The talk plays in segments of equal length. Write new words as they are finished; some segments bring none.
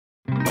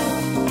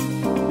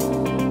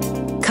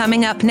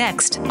Coming up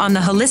next on the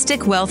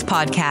Holistic Wealth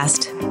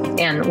Podcast.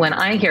 And when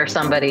I hear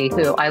somebody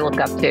who I look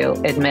up to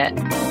admit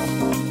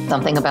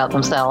something about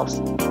themselves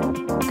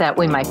that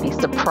we might be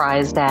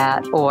surprised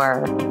at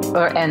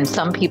and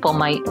some people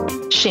might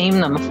shame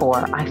them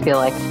for, I feel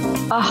like,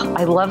 oh,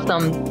 I love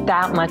them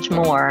that much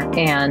more.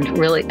 And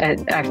really,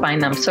 I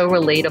find them so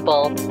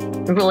relatable.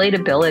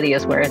 Relatability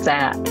is where it's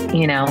at.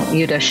 You know,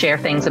 you to share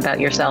things about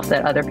yourself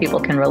that other people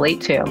can relate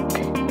to,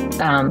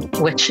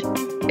 which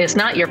is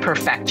not your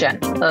perfection.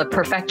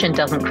 Perfection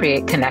doesn't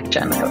create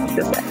connection, I would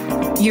just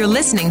say. You're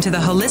listening to the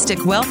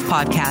Holistic Wealth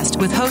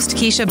Podcast with host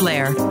Keisha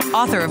Blair,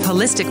 author of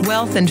Holistic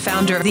Wealth and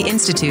founder of the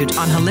Institute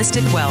on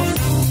Holistic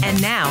Wealth. And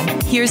now,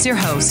 here's your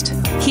host,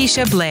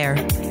 Keisha Blair.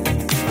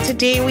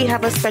 Today, we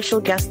have a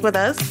special guest with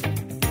us.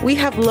 We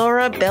have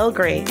Laura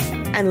Belgray,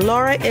 and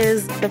Laura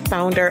is the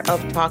founder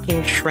of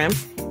Talking Shrimp.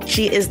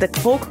 She is the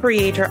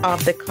co-creator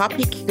of The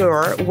Copy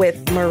Cure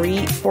with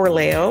Marie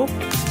Forleo,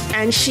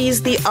 and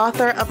she's the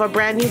author of a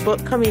brand new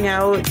book coming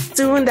out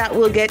soon that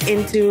we'll get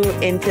into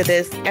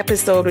this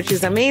episode, which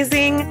is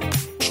amazing.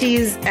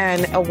 She's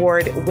an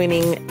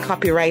award-winning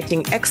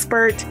copywriting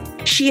expert.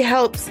 She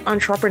helps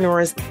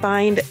entrepreneurs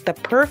find the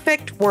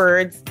perfect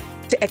words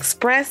to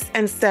express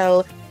and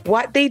sell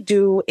what they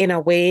do in a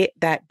way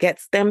that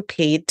gets them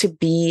paid to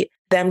be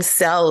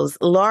themselves.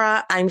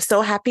 Laura, I'm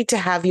so happy to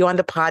have you on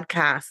the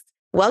podcast.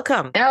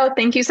 Welcome. Oh,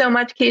 thank you so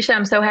much, Keisha.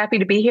 I'm so happy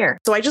to be here.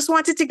 So I just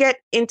wanted to get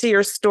into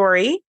your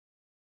story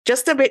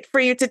just a bit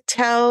for you to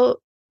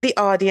tell the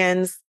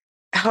audience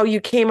how you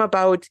came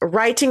about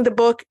writing the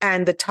book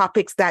and the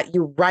topics that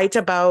you write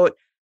about,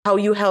 how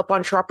you help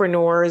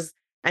entrepreneurs,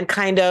 and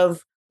kind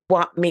of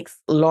what makes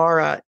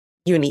Laura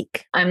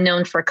unique. I'm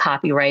known for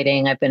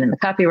copywriting. I've been in the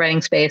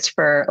copywriting space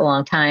for a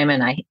long time,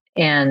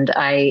 and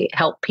I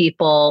help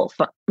people,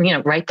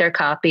 write their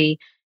copy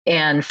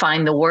and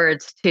find the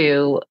words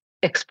to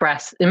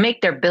express and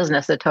make their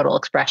business a total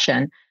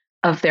expression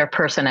of their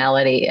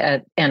personality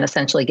and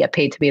essentially get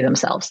paid to be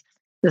themselves.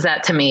 Because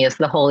that to me is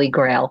the holy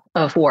grail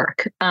of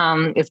work,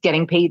 is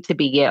getting paid to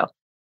be you.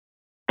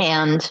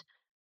 And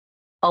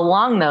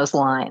along those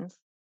lines,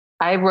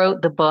 I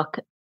wrote the book,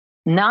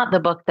 not the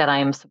book that I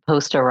am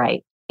supposed to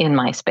write in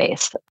my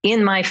space,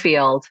 in my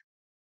field,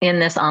 in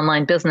this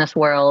online business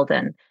world.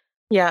 And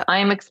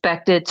I'm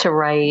expected to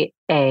write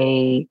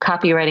a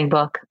copywriting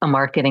book, a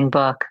marketing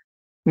book,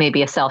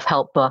 maybe a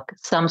self-help book,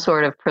 some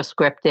sort of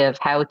prescriptive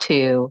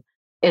how-to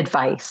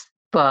advice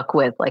book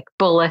with like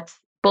bullet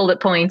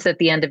points at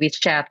the end of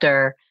each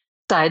chapter,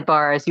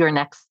 sidebars, your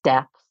next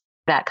steps,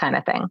 that kind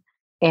of thing.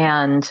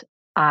 And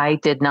I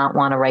did not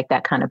want to write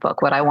that kind of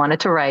book. What I wanted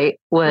to write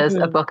was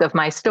a book of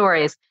my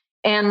stories.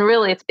 And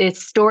really,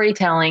 it's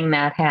storytelling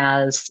that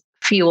has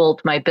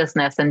fueled my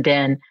business and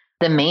been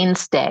the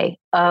mainstay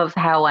of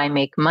how I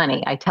make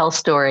money. I tell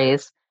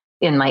stories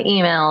in my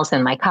emails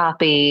and my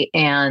copy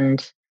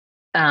and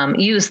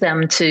use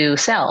them to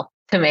sell,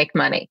 to make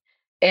money.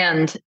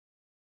 And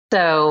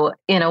so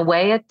in a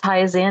way, it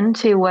ties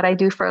into what I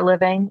do for a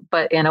living,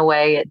 but in a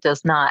way, it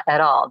does not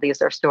at all.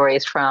 These are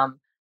stories from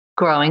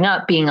growing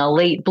up, being a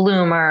late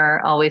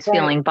bloomer, always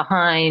feeling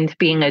behind,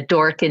 being a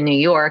dork in New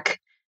York,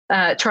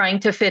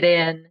 trying to fit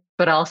in,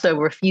 but also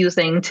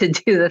refusing to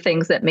do the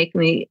things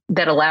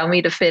that allow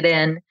me to fit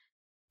in,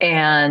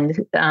 and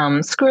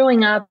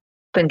screwing up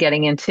and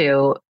getting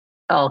into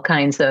all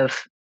kinds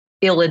of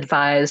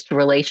ill-advised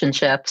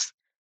relationships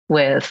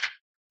with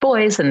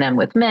boys and then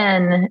with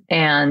men,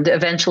 and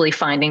eventually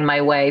finding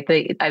my way,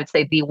 I would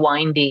say the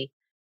windy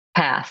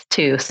path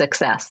to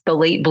success, the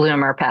late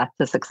bloomer path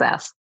to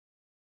success.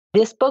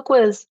 This book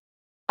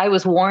I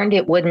was warned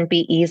it wouldn't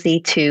be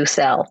easy to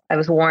sell. I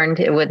was warned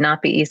it would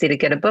not be easy to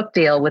get a book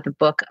deal with a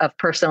book of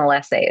personal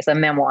essays, a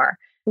memoir.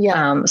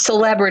 Yeah.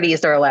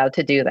 Celebrities are allowed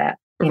to do that.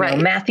 You know,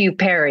 Matthew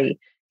Perry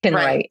can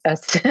write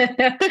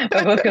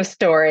a book of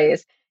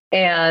stories,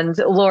 and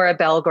Laura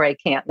Belgray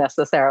can't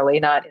necessarily,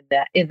 not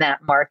in that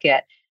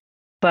market.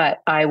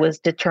 But I was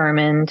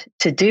determined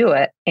to do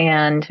it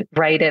and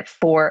write a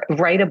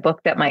book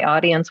that my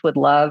audience would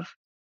love,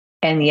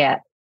 and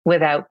yet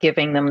without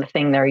giving them the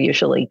thing they're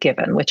usually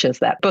given, which is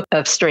that book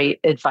of straight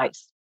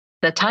advice.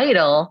 The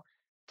title,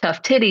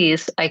 Tough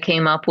Titties, I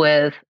came up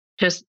with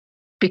just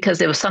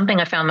because it was something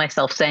I found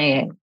myself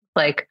saying.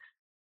 Like,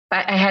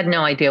 I had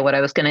no idea what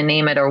I was going to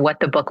name it or what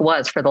the book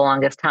was for the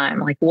longest time.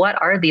 Like,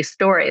 what are these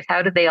stories?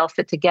 How do they all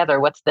fit together?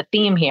 What's the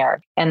theme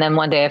here? And then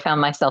one day I found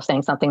myself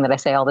saying something that I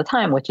say all the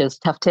time, which is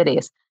tough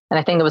titties. And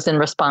I think it was in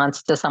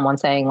response to someone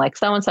saying, like,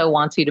 so-and-so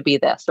wants you to be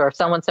this, or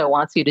so-and-so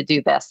wants you to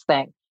do this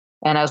thing.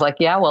 And I was like,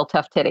 yeah, well,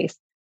 tough titties.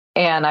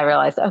 And I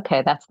realized,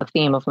 okay, that's the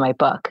theme of my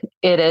book.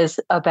 It is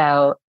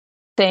about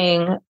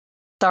saying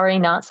sorry,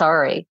 not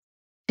sorry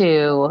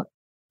to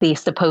the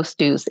supposed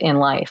to's in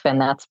life. And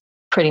that's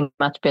pretty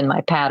much been my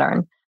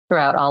pattern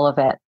throughout all of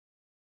it.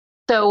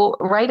 So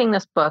writing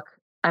this book,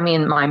 I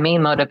mean, my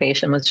main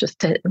motivation was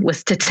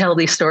to tell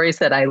these stories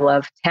that I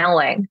love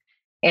telling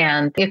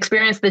and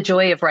experience the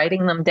joy of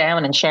writing them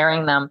down and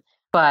sharing them.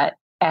 But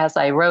as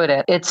I wrote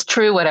it, it's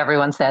true what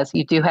everyone says.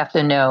 You do have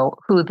to know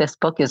who this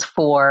book is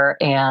for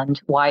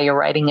and why you're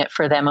writing it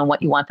for them and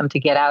what you want them to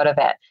get out of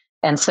it.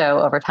 And so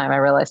over time, I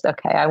realized,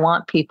 okay, I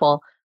want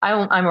people,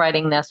 I'm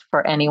writing this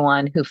for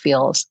anyone who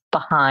feels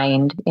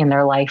behind in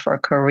their life or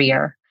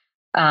career,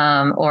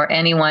 or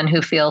anyone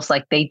who feels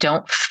like they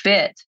don't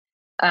fit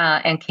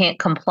and can't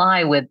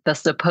comply with the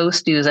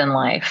supposed do's in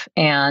life,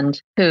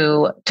 and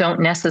who don't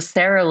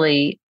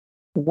necessarily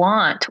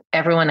want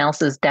everyone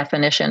else's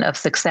definition of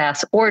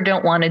success, or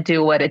don't want to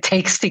do what it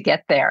takes to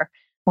get there.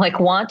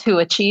 Like, want to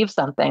achieve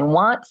something,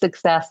 want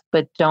success,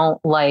 but don't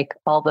like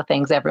all the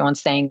things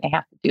everyone's saying they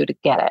have to do to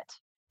get it.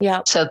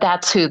 Yeah. So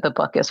that's who the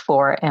book is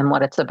for and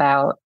what it's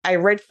about. I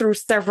read through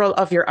several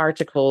of your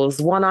articles,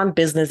 one on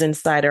Business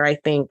Insider, I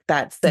think,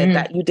 that said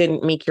that you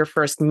didn't make your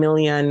first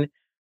million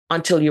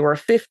until you were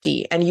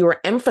 50. And you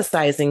were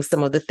emphasizing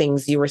some of the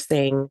things you were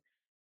saying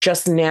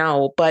just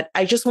now. But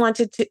I just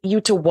wanted you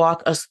to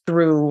walk us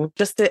through,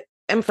 just to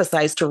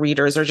emphasize to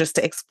readers, or just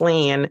to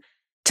explain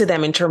to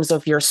them in terms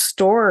of your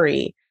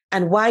story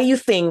and why you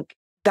think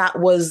that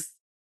was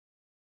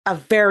a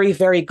very,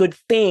 very good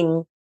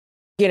thing,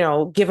 you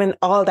know, given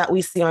all that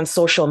we see on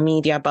social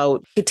media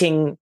about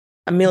hitting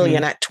a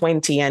million at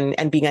 20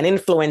 and being an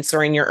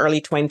influencer in your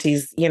early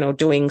 20s, you know,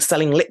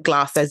 selling lip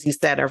gloss, as you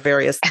said, or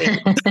various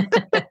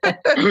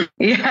things.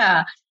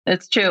 Yeah,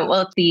 that's true.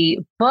 Well, the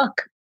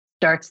book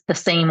starts the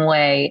same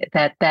way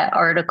that that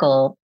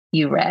article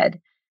you read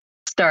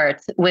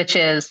starts, which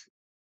is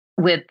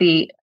with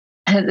the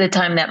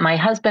time that my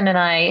husband and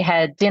I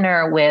had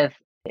dinner with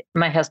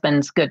my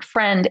husband's good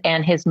friend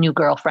and his new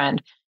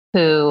girlfriend,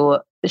 who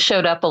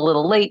showed up a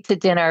little late to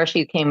dinner.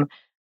 She came,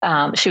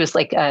 she was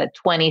like a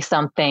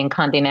 20-something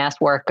Condé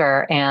Nast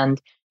worker, and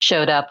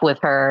showed up with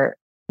her,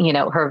 you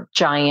know, her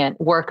giant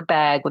work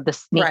bag with the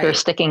sneakers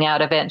sticking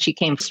out of it. And she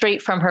came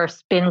straight from her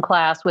spin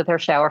class with her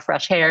shower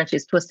fresh hair, and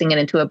she's twisting it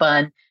into a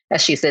bun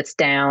as she sits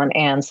down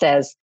and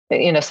says,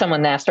 you know,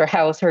 someone asked her,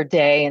 how's her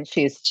day? And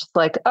she's just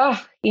like, oh,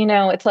 you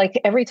know, it's like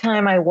every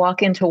time I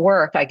walk into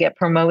work, I get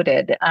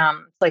promoted. It's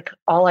like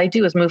all I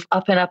do is move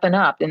up and up and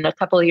up. In a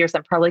couple of years,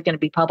 I'm probably going to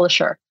be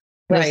publisher.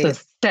 This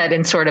was said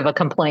in sort of a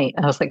complaint.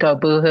 I was like, oh,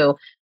 boohoo.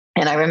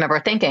 And I remember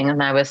thinking,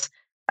 and I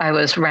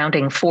was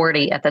rounding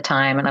 40 at the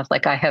time. And I was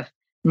like, I have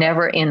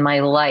never in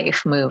my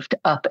life moved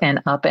up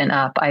and up and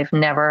up. I've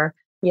never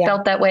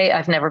felt that way.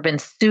 I've never been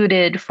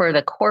suited for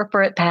the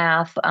corporate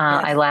path.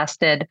 I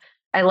lasted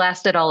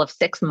all of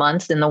 6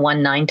 months in the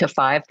 9 to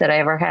 5 that I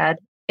ever had.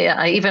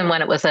 Even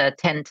when it was a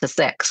 10 to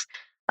 6,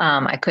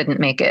 I couldn't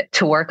make it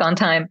to work on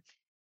time.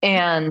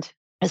 And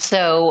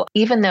so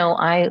even though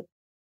I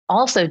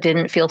also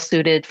didn't feel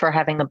suited for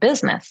having a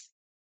business,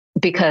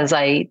 because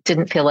I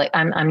didn't feel like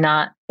I'm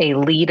not a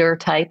leader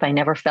type. I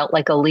never felt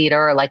like a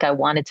leader, or like I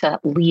wanted to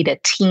lead a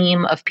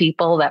team of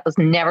people. That was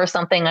never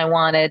something I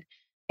wanted.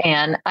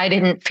 And I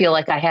didn't feel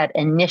like I had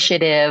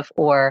initiative,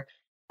 or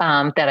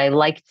that I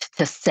liked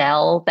to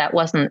sell. That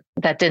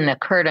didn't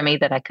occur to me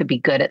that I could be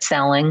good at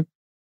selling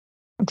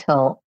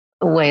until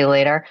way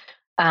later.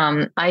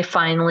 I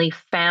finally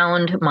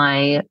found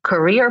my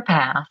career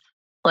path,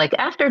 like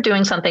after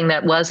doing something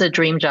that was a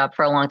dream job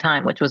for a long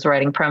time, which was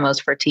writing promos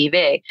for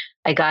TV.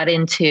 I got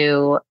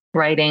into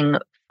writing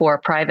for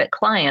private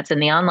clients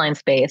in the online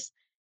space,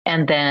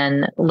 and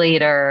then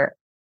later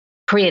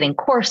creating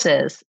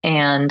courses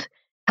and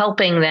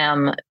helping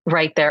them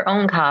write their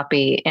own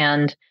copy,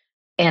 and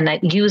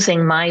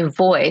using my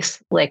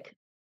voice, like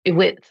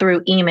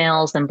through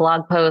emails and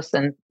blog posts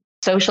and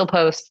social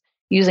posts,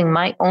 using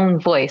my own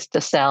voice to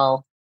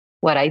sell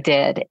what I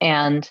did.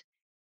 And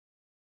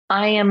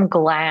I am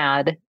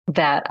glad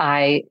that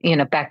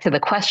back to the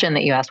question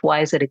that you asked, why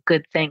is it a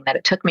good thing that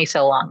it took me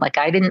so long? Like,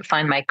 I didn't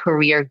find my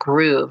career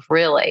groove,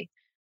 really.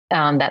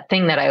 That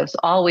thing that I was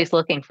always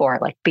looking for,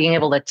 like being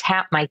able to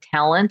tap my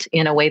talent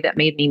in a way that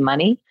made me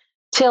money,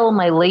 till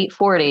my late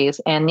 40s.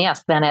 And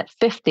yes, then at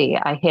 50,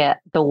 I hit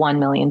the $1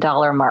 million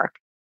mark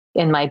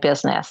in my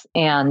business.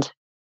 And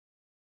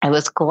I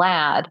was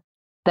glad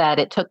that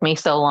it took me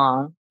so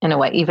long, in a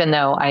way, even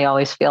though I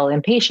always feel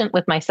impatient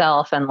with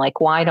myself and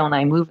like, why don't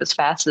I move as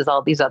fast as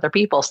all these other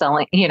people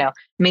selling,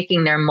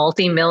 making their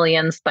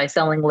multi-millions by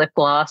selling lip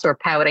gloss or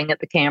pouting at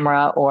the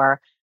camera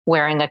or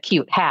wearing a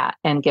cute hat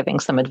and giving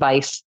some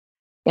advice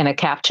in a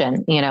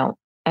caption.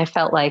 I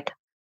felt like,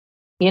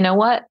 you know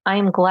what?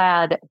 I'm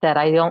glad that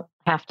I don't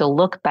have to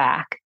look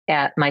back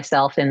at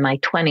myself in my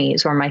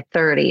 20s or my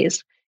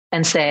 30s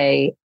and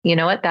say, you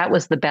know what, that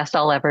was the best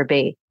I'll ever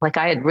be. Like,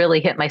 I had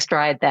really hit my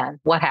stride then.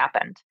 What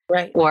happened?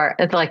 Right. Or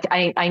it's like,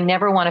 I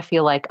never want to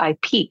feel like I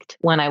peaked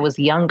when I was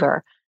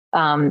younger.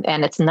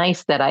 And it's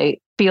nice that I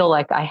feel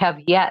like I have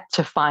yet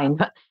to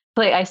find,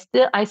 like,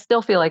 I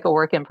still feel like a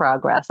work in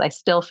progress. I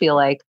still feel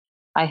like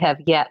I have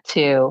yet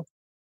to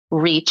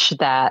reach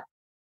that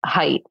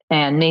height,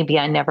 and maybe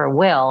I never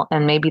will.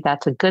 And maybe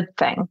that's a good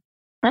thing.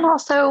 And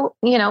also,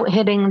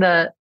 hitting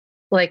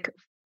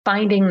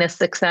finding this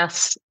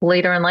success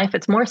later in life,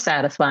 it's more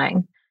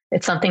satisfying.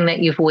 It's something that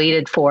you've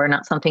waited for,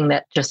 not something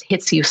that just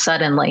hits you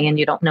suddenly and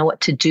you don't know what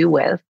to do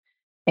with.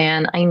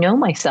 And I know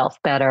myself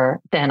better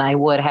than I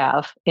would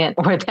have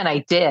or than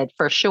I did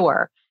for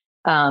sure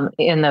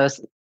in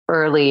those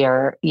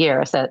earlier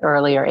years, at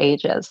earlier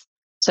ages.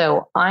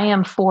 So I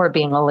am for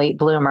being a late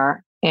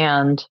bloomer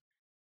and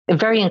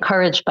very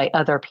encouraged by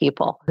other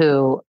people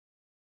who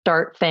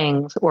start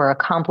things or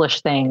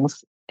accomplish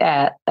things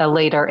at a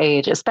later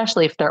age,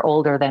 especially if they're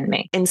older than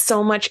me. In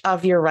so much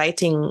of your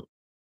writing,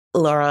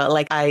 Laura,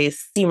 like I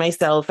see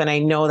myself and I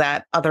know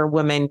that other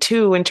women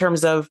too, in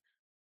terms of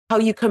how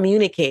you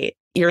communicate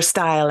your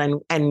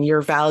style and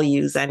your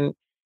values and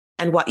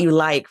what you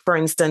like. For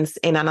instance,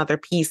 in another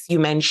piece, you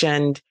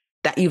mentioned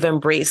that you've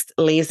embraced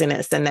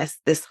laziness and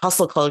this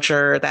hustle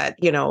culture that,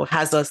 you know,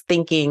 has us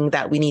thinking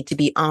that we need to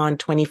be on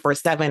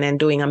 24/7 and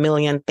doing a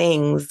million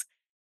things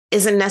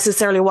isn't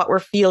necessarily what we're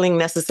feeling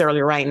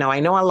necessarily right now.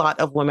 I know a lot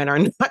of women are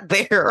not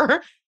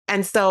there.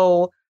 And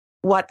so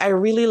what I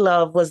really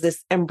love was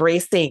this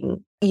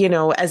embracing, you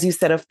know, as you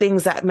said, of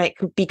things that might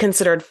be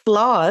considered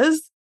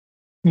flaws,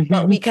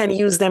 but we can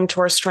use them to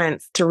our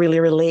strengths to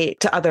really relate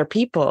to other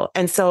people.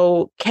 And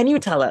so can you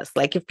tell us,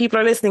 like, if people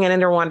are listening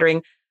and they're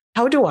wondering,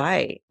 how do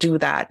I do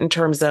that in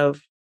terms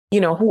of, you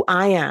know, who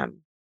I am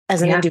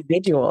as an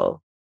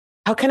individual?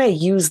 How can I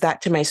use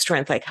that to my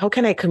strength? Like, how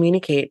can I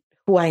communicate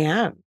who I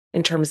am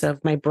in terms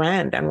of my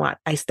brand and what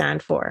I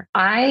stand for?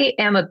 I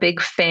am a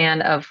big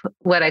fan of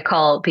what I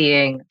call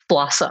being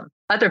flawsome.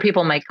 Other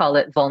people might call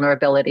it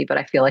vulnerability, but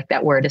I feel like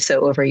that word is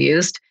so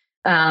overused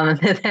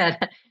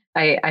that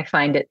I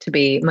find it to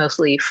be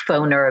mostly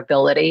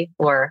vulnerability,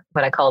 or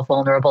what I call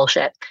vulnerable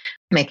shit,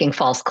 making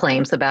false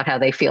claims about how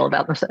they feel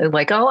about themselves.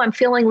 Like, oh, I'm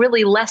feeling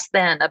really less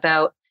than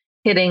about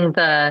hitting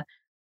the,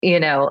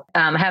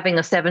 having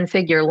a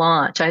 7-figure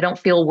launch. I don't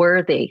feel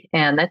worthy.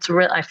 And that's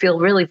real. I feel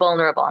really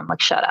vulnerable. I'm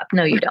like, shut up.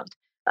 No, you don't.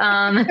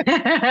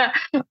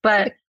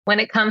 But when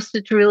it comes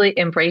to truly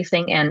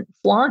embracing and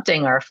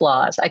flaunting our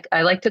flaws,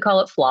 I like to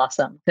call it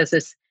flawsome, because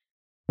it's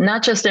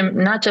not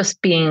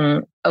just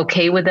being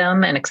okay with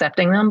them and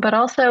accepting them, but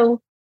also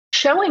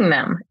showing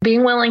them,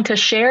 being willing to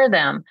share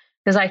them,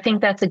 because I think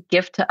that's a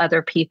gift to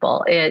other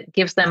people. It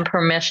gives them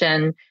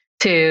permission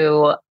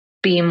to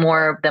be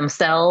more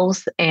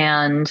themselves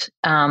and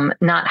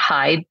not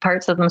hide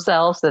parts of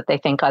themselves that they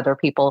think other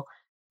people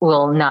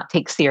will not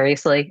take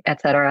seriously,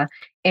 et cetera.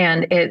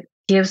 And it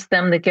gives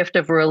them the gift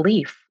of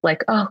relief.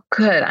 Like, oh,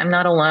 good, I'm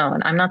not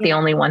alone. I'm not the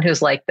only one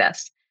who's like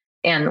this.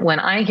 And when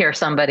I hear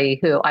somebody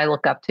who I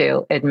look up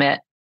to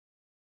admit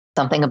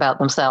something about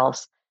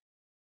themselves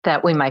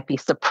that we might be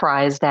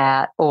surprised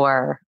at,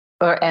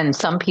 and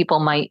some people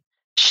might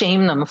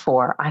shame them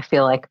for, I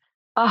feel like,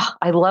 oh,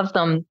 I love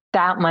them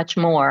that much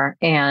more.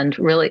 And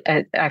really,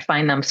 I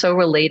find them so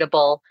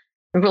relatable.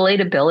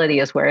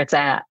 Relatability is where it's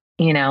at.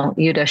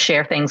 You to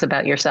share things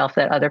about yourself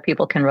that other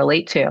people can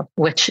relate to,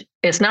 which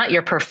is not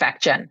your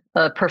perfection.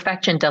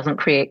 Perfection doesn't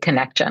create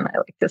connection, I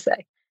like to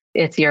say.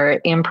 It's your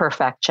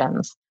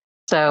imperfections.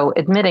 So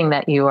admitting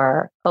that you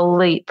are a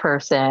late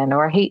person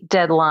or hate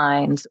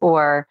deadlines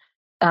or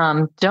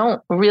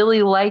don't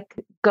really like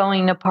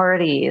going to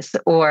parties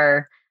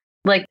or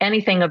like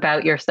anything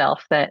about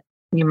yourself that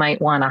you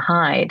might want to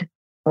hide,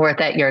 or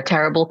that you're a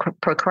terrible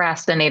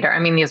procrastinator. I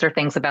mean, these are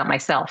things about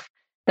myself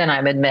that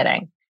I'm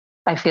admitting.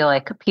 I feel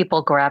like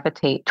people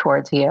gravitate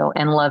towards you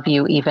and love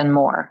you even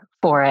more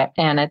for it.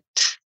 And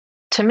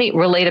to me,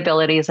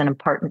 relatability is an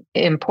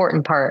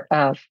important part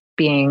of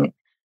being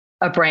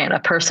a brand, a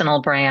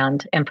personal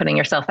brand, and putting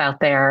yourself out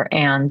there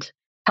and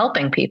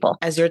helping people.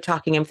 As you're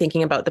talking, I'm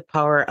thinking about the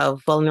power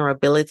of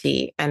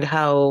vulnerability and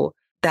how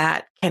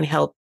that can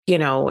help,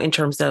 in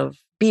terms of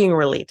being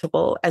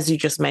relatable, as you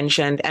just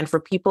mentioned, and for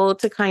people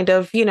to kind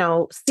of,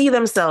 see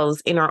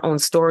themselves in our own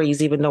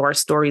stories, even though our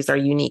stories are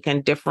unique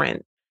and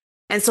different.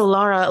 And so,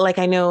 Laura, like,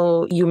 I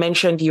know you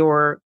mentioned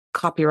your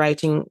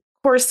copywriting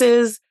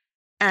courses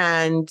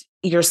and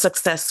your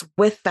success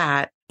with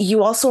that.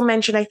 You also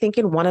mentioned, I think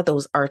in one of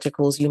those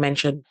articles, you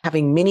mentioned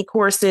having mini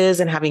courses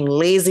and having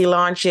lazy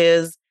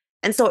launches.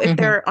 And so if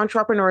there are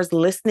entrepreneurs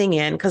listening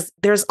in, because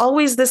there's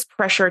always this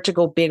pressure to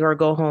go big or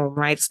go home,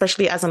 right?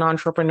 Especially as an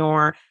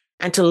entrepreneur,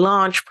 and to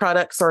launch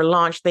products or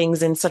launch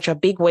things in such a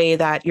big way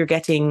that you're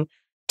getting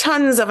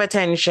tons of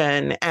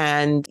attention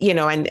and,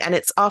 and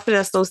it's often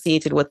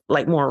associated with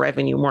like more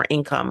revenue, more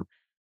income.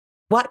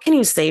 What can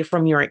you say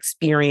from your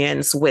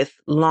experience with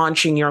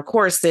launching your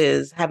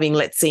courses, having,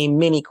 let's say,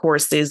 mini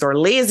courses or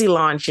lazy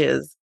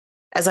launches,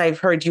 as I've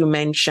heard you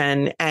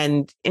mention,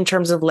 and in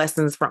terms of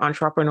lessons for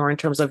entrepreneur, in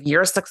terms of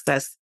your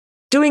success,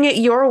 doing it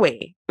your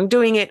way,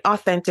 doing it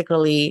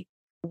authentically?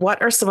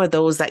 What are some of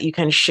those that you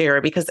can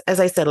share? Because as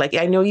I said, like,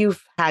 I know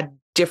you've had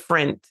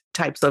different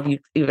types of,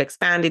 you've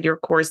expanded your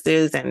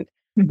courses and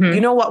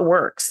you know what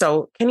works.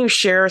 So can you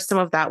share some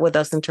of that with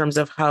us in terms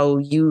of how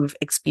you've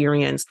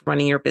experienced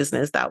running your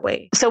business that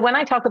way? So when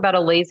I talk about a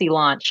lazy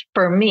launch,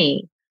 for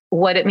me,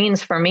 what it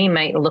means for me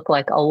might look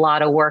like a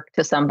lot of work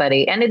to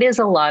somebody. And it is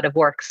a lot of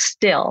work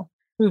still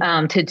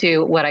to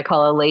do what I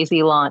call a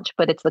lazy launch,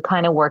 but it's the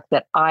kind of work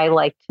that I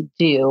like to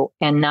do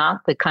and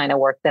not the kind of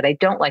work that I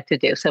don't like to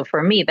do. So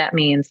for me, that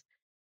means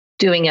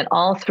doing it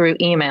all through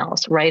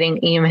emails,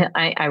 writing email.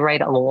 I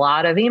write a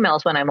lot of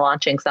emails when I'm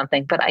launching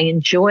something, but I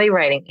enjoy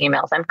writing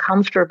emails. I'm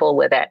comfortable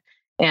with it.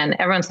 And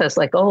everyone says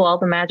like, oh, all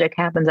the magic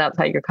happens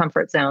outside your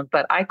comfort zone,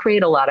 but I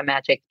create a lot of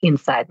magic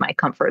inside my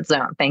comfort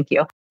zone. Thank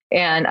you.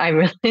 And I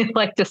really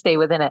like to stay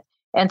within it.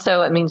 And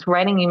so it means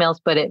writing emails,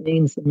 but it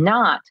means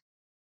not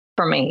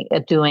for me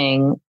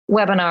doing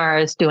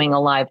webinars, doing a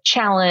live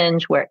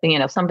challenge where,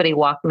 somebody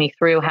walked me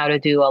through how to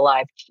do a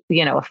live, a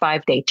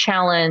 5-day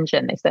challenge.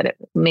 And they said it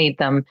made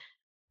them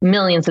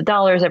millions of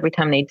dollars every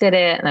time they did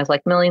it. And I was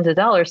like, millions of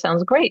dollars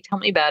sounds great. Tell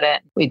me about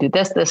it. We do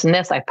this, this, and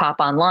this. I pop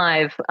on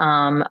live,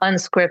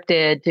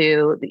 unscripted,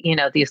 do,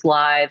 these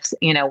lives,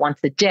 once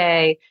a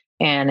day.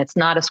 And it's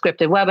not a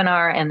scripted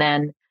webinar. And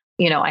then,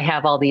 I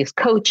have all these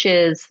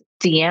coaches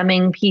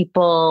DMing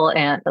people,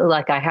 and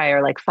like I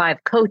hire like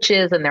 5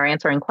 coaches and they're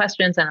answering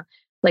questions. And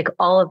like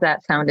all of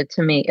that sounded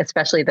to me,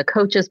 especially the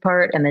coaches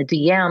part and the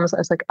DMs. I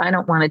was like, I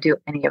don't want to do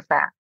any of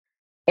that.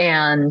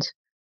 And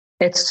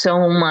it's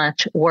so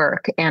much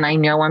work. And I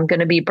know I'm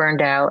going to be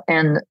burned out.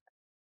 And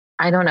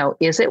I don't know,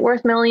 is it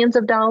worth millions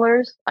of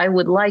dollars? I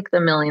would like the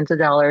millions of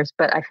dollars,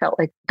 but I felt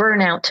like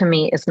burnout to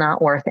me is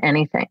not worth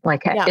anything.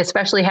 Like,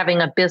 especially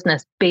having a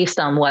business based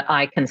on what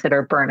I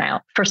consider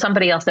burnout. For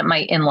somebody else, it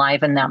might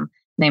enliven them.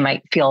 They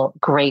might feel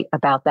great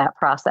about that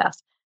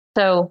process.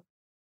 So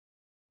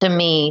to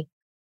me,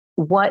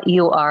 what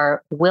you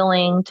are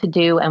willing to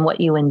do and what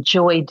you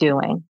enjoy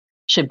doing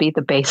should be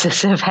the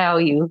basis of how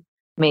you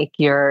make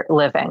your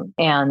living.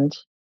 And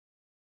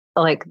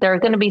like, there are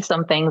going to be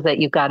some things that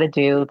you got to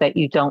do that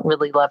you don't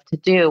really love to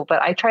do,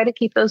 but I try to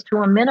keep those to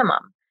a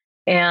minimum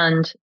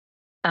and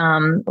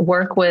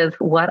work with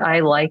what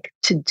I like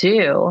to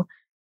do,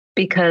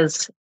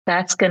 because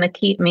that's going to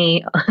keep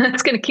me,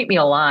 it's going to keep me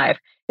alive.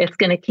 It's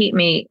going to keep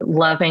me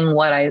loving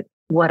what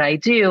I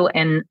do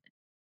and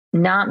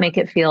not make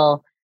it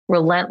feel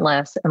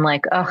relentless and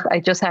like, oh, I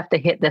just have to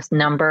hit this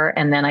number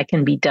and then I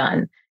can be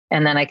done.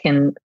 And then I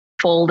can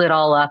fold it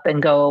all up and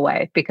go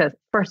away, because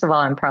first of all,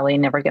 I'm probably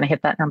never going to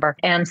hit that number.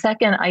 And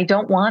second, I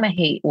don't want to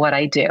hate what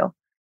I do.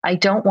 I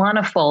don't want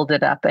to fold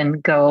it up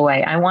and go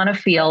away. I want to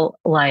feel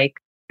like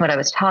what I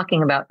was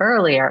talking about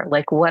earlier,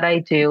 like what I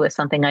do is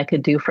something I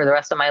could do for the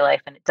rest of my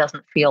life and it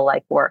doesn't feel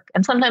like work.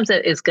 And sometimes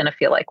it is going to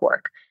feel like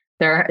work.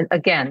 There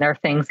are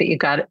things that you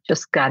got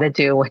to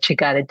do what you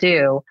got to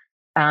do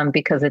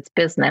because it's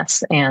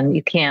business and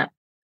you can't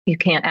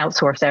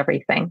outsource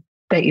everything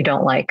that you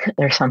don't like.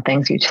 There's some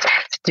things you just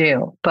have to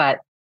do, but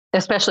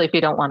especially if you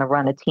don't want to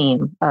run a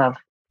team of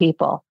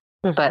people.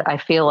 Mm-hmm. But I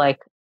feel like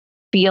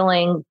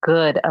feeling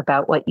good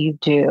about what you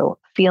do,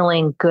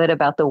 feeling good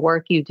about the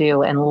work you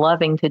do and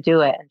loving to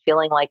do it and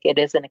feeling like it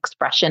is an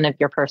expression of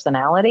your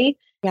personality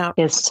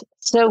is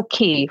so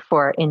key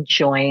for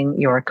enjoying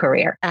your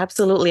career.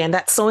 Absolutely. And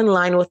that's so in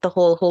line with the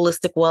whole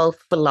holistic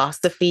wealth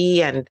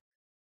philosophy and,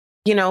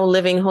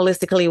 living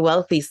holistically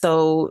wealthy,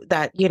 so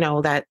that,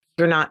 that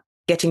you're not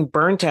getting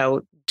burnt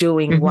out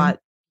doing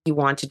what you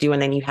want to do.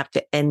 And then you have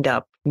to end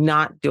up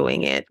not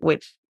doing it,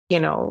 which,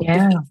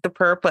 defeats the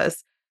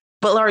purpose.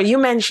 But Laura, you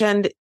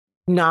mentioned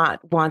not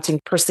wanting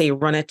per se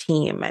run a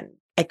team, and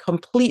I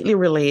completely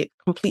relate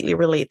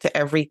to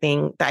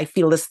everything. That I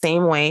feel the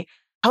same way.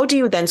 How do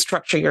you then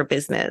structure your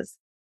business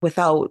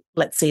without,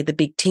 let's say, the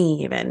big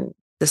team and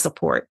the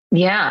support?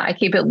 Yeah, I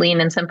keep it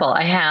lean and simple.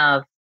 I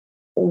have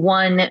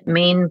one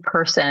main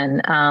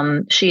person.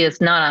 She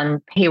is not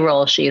on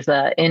payroll. She's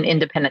an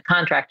independent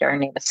contractor. Her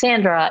name is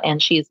Sandra,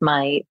 and she's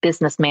my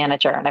business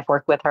manager. And I've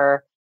worked with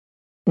her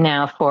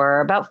now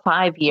for about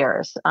 5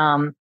 years.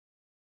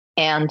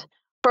 And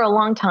for a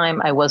long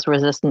time, I was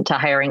resistant to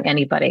hiring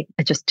anybody.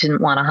 I just didn't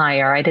want to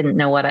hire. I didn't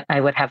know what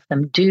I would have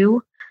them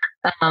do.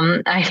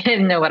 I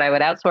didn't know what I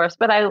would outsource,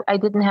 but I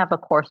didn't have a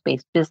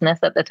course-based business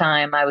at the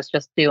time. I was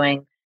just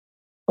doing,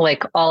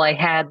 like, all I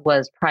had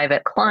was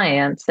private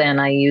clients, and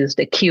I used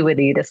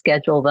Acuity to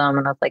schedule them.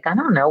 And I was like, I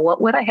don't know,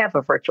 what would I have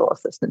a virtual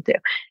assistant do?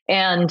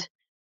 And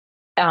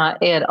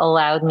it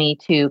allowed me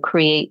to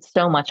create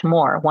so much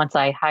more once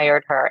I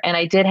hired her. And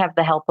I did have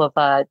the help of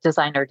a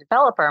designer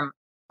developer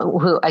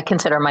who I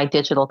consider my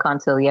digital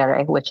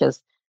consigliere, which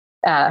is,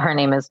 her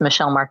name is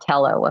Michelle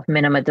Martello of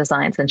Minima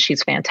Designs, and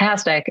she's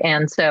fantastic.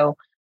 And so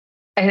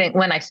I think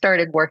when I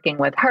started working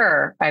with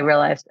her, I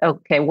realized,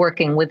 okay,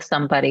 working with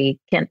somebody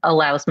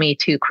allows me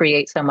to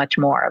create so much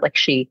more. Like,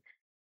 she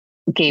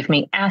gave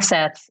me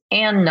assets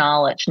and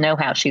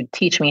know-how. She'd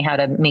teach me how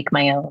to make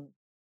my own,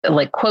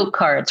 like, quote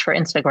cards for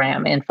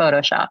Instagram in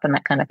Photoshop and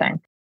that kind of thing.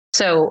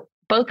 So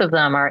both of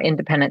them are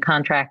independent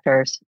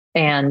contractors,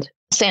 and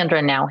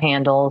Sandra now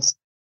handles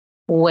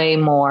way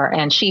more,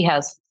 and she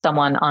has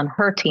someone on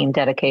her team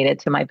dedicated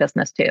to my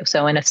business too.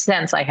 So in a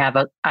sense, I have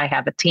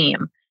a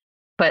team,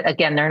 but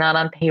again, they're not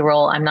on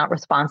payroll. I'm not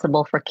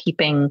responsible for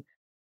keeping,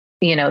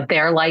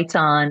 their lights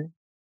on,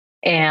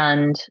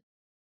 and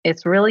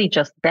it's really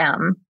just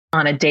them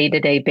on a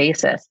day-to-day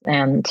basis.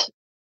 And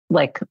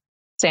like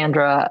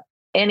Sandra,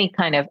 any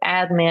kind of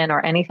admin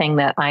or anything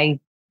that I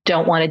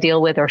don't want to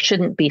deal with or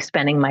shouldn't be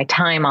spending my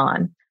time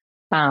on,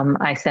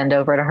 I send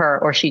over to her,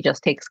 or she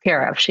just takes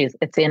care of.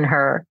 It's in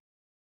her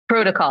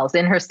protocols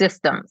in her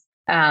systems.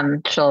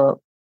 She'll,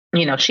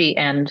 she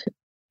and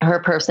her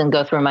person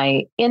go through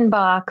my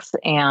inbox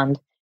and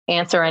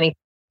answer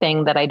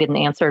anything that I didn't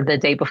answer the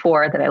day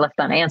before that I left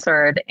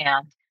unanswered,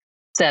 and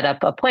set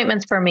up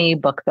appointments for me,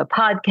 book the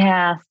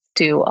podcast,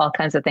 do all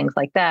kinds of things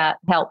like that,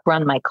 help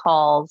run my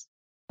calls.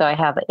 So I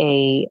have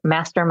a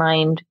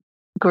mastermind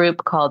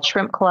group called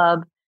Shrimp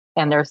Club.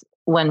 And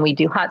when we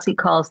do hot seat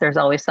calls, there's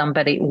always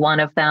one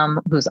of them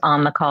who's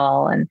on the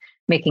call and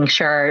making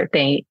sure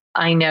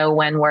I know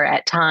when we're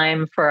at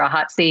time for a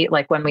hot seat.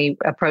 Like when we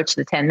approach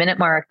the 10-minute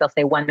mark, they'll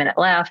say 1 minute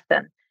left,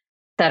 and et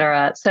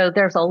cetera. So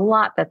there's a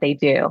lot that they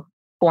do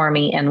for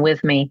me and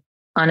with me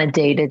on a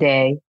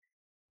day-to-day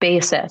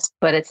basis.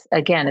 But it's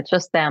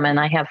just them. And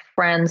I have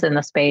friends in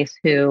the space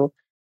who,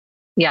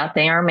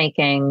 they are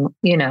making,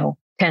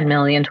 10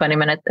 million, 20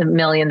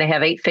 million. They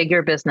have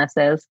 8-figure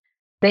businesses.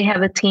 They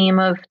have a team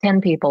of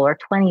 10 people or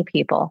 20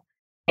 people.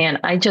 And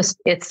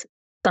it's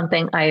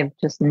something I've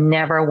just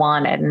never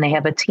wanted. And they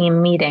have a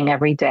team meeting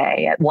every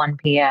day at 1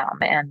 p.m.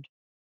 And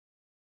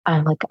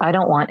I'm like, I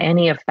don't want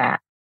any of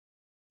that.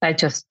 I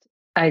just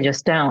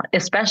don't,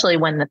 especially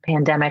when the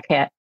pandemic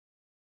hit.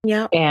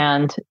 Yeah.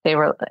 And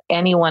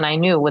anyone I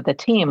knew with the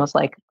team was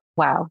like,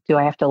 wow, do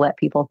I have to let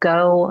people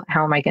go?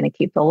 How am I going to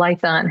keep the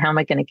lights on? How am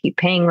I going to keep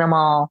paying them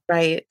all?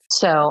 Right.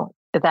 So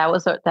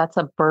that's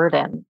a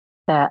burden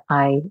that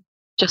I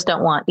just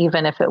don't want,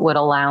 even if it would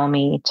allow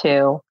me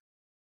to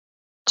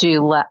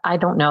do I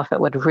don't know if it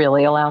would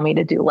really allow me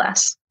to do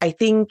less. I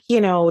think,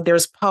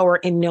 there's power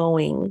in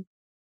knowing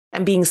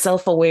and being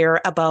self-aware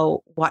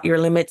about what your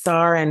limits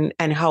are and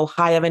how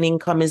high of an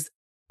income is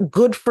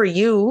good for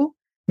you,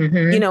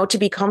 to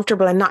be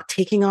comfortable and not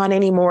taking on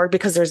anymore,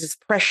 because there's this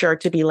pressure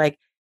to be like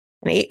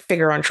an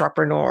 8-figure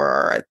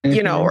entrepreneur,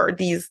 or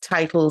these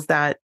titles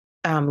that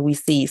we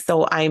see.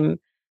 So I'm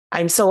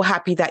so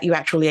happy that you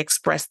actually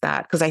expressed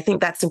that, because I think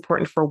that's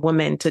important for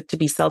women to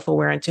be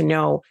self-aware and to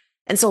know.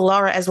 And so,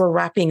 Laura, as we're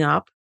wrapping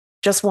up,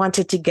 just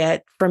wanted to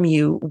get from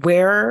you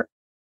where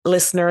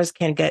listeners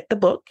can get the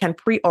book, can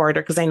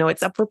pre-order, because I know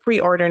it's up for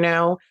pre-order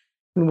now,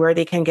 and where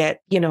they can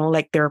get,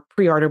 their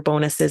pre-order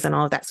bonuses and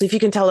all of that. So if you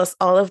can tell us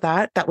all of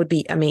that, that would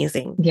be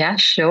amazing. Yeah,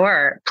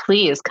 sure.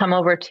 Please come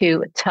over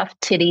to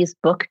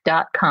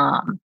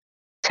toughtiitiesbook.com,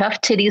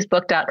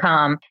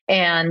 toughtiitiesbook.com,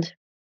 and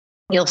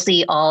you'll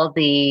see all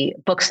the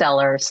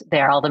booksellers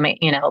there, all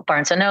the,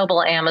 Barnes &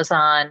 Noble,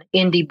 Amazon,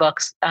 indie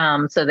books,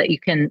 so that you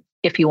can,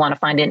 if you want to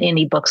find an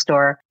indie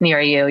bookstore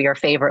near you, your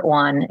favorite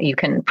one, you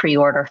can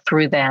pre-order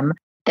through them.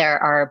 There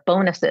are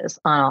bonuses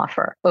on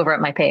offer over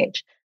at my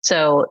page.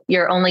 So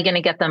you're only going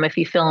to get them if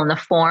you fill in the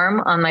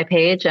form on my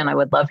page, and I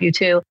would love you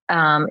to.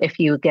 If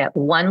you get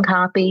one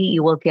copy,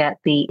 you will get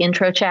the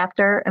intro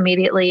chapter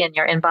immediately in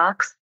your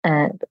inbox,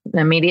 an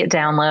immediate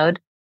download,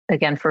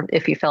 again,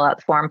 if you fill out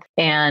the form.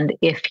 And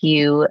if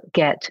you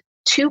get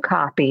 2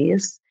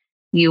 copies,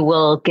 you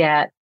will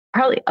get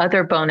probably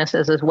other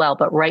bonuses as well.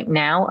 But right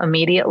now,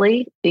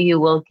 immediately, you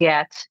will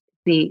get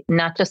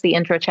not just the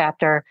intro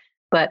chapter,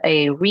 but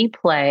a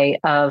replay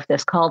of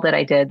this call that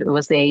I did. It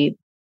was a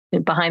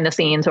behind the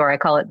scenes, or I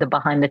call it the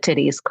behind the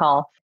titties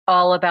call,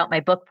 all about my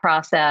book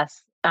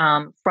process,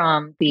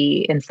 from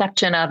the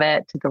inception of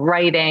it to the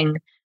writing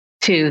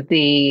to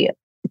the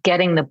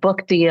getting the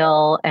book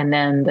deal, and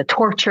then the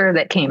torture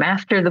that came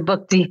after the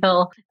book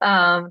deal,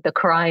 the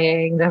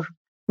crying, the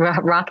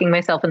rocking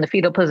myself in the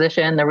fetal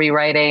position, the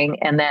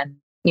rewriting, and then,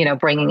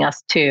 bringing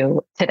us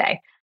to today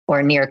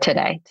or near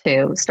today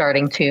to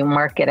starting to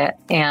market it.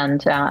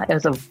 And it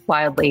was a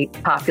wildly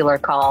popular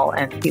call,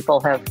 and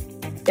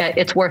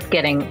it's worth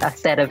getting a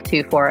set of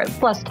 2 for it.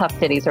 Plus, Tough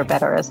Titties are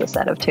better as a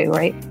set of 2,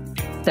 right?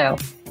 So,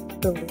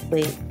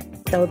 absolutely.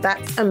 So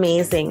that's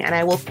amazing. And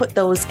I will put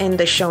those in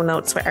the show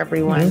notes for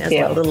everyone as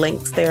well, the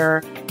links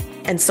there.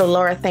 And so,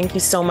 Laura, thank you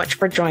so much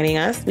for joining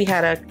us. We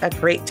had a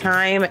great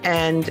time.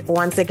 And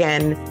once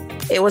again,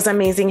 it was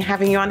amazing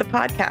having you on the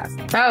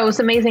podcast. Oh, it was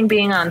amazing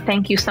being on.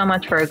 Thank you so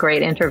much for a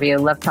great interview.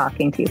 Love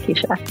talking to you,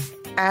 Keisha.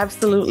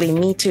 Absolutely.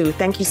 Me too.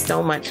 Thank you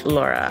so much,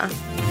 Laura.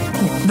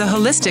 The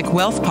Holistic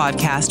Wealth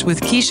Podcast with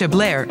Keisha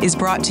Blair is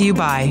brought to you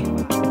by...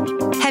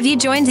 Have you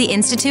joined the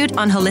Institute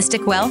on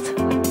Holistic Wealth?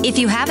 If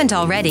you haven't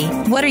already,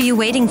 what are you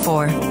waiting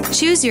for?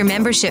 Choose your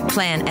membership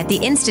plan at the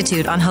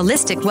Institute on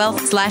Holistic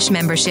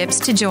Wealth/memberships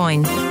to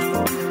join.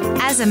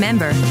 As a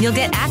member, you'll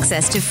get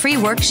access to free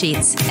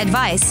worksheets,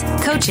 advice,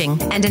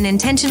 coaching, and an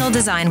intentional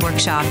design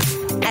workshop.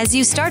 As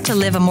you start to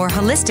live a more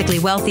holistically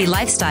wealthy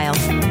lifestyle,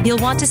 you'll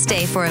want to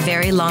stay for a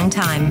very long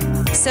time.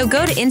 So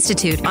go to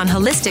Institute on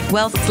Holistic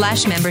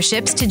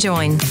Wealth/memberships to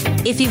join.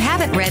 If you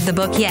haven't read the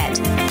book yet,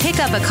 pick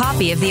up a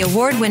copy of the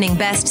award-winning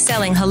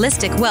best-selling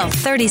Holistic Wealth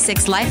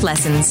 36 Life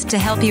Lessons to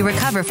help you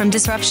recover from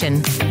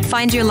disruption,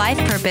 find your life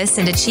purpose,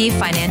 and achieve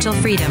financial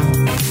freedom.